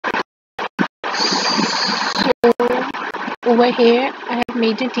over here I have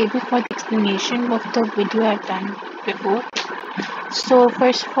made a table for the explanation of the video I've done before. So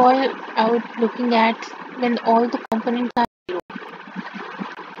first of all, I would looking at when all the components are 0.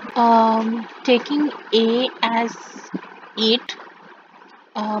 Taking A as 8,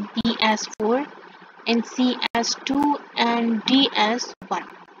 B as 4, and C as 2, and D as 1.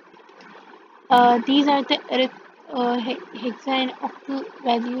 These are the hexagon of the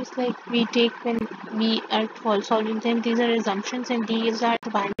values like we take when we are solving them. These are assumptions, and these are the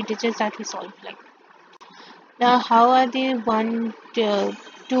binary digits that we solve. Like now, how are they? 1, 2,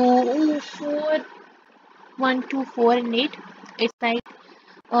 4, 1, 2, 4, and 8. It's like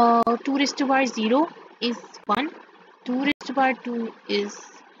 2 raised to power 0 is 1. 2 raised to power 2 is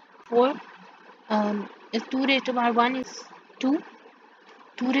 4. If 2 raised to power 1 is 2.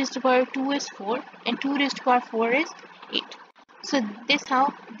 2 raised to power 2 is 4, and 2 raised to power 4 is 8. So this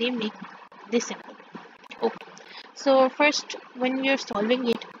how they make this symbol. Okay. So first, when we are solving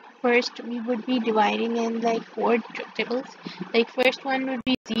it, first we would be dividing in like 4 tables. Like first one would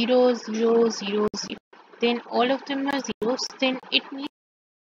be 0, 0, 0, 0. Then all of them are zeros. Then it means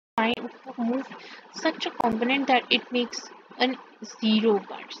move such a component that it makes a 0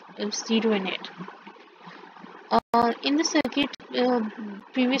 in it. In the circuit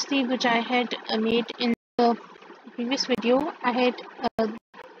previously, which I had made in the previous video, I had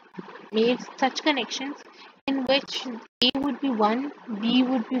made such connections in which A would be 1, B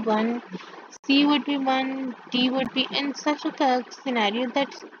would be 1, C would be 1, D would be in such a scenario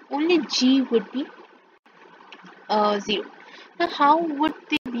that only G would be 0. Now, how would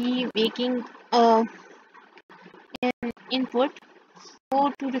they be making an input?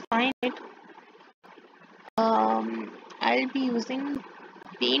 So to define it, I'll be using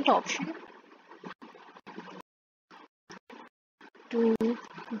paint option to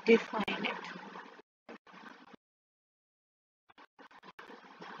define it.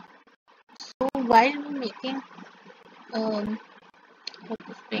 So while making what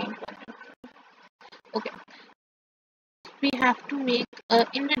is paint button? Okay, we have to make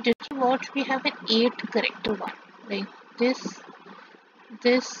in the digital watch we have an 8 character one, like this,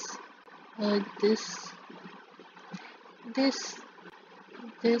 this, this,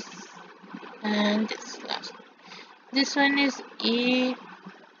 and this last. This one is A,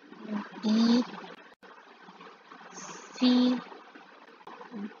 B, C,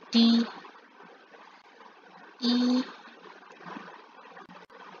 D, E,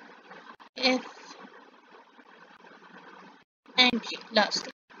 F, and G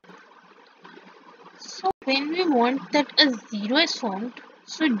lastly. So when we want that a 0 is formed,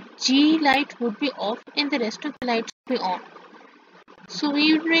 so G light would be off and the rest of the lights would be on. So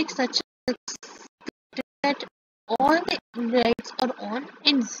we would make such a that all the lights are on,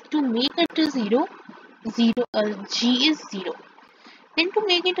 and to make it a 0, G is 0. Then to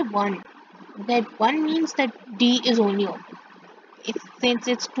make it a 1, that 1 means that D is only on. Since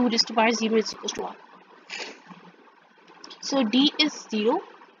it's 2 raised to power 0 is equals to 1. So D is 0.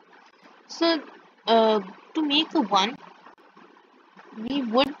 So to make a 1, we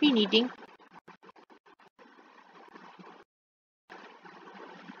would be needing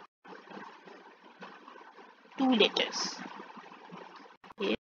two letters.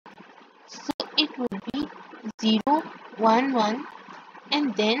 Okay. So it would be 0, 1, 1,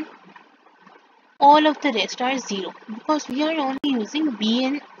 and then all of the rest are 0 because we are only using B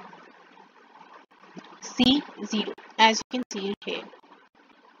and C 0, as you can see it here.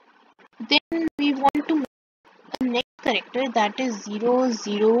 Then we want to make a next character that is 0,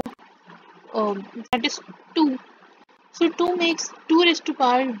 0, that is 2. So 2 makes 2 raised to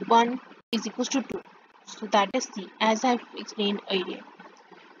power 1 is equals to 2. So that is C, as I have explained earlier.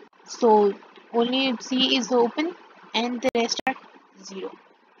 So only C is open and the rest are 0.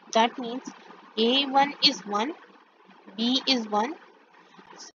 That means A1 is 1, B is 1.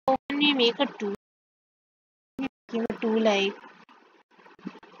 So when we make a 2, we make a 2 like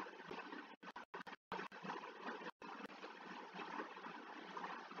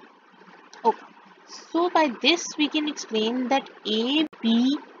okay. So by this we can explain that A,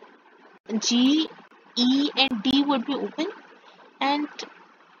 B, G, E and D would be open and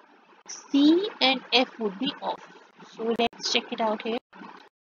C and F would be off. So let's check it out here.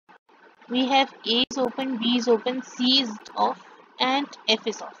 We have A is open, B is open, C is off and F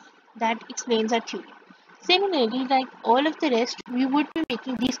is off. That explains our theory. Similarly, like all of the rest, we would be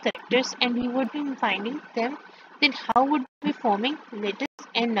making these characters and we would be finding them. Then how would we be forming letters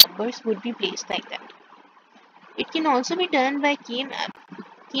and numbers would be placed like that. It can also be done by key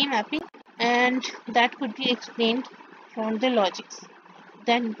mapping, and that could be explained from the logics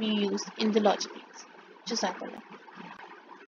that we use in the logic. Jazakallah.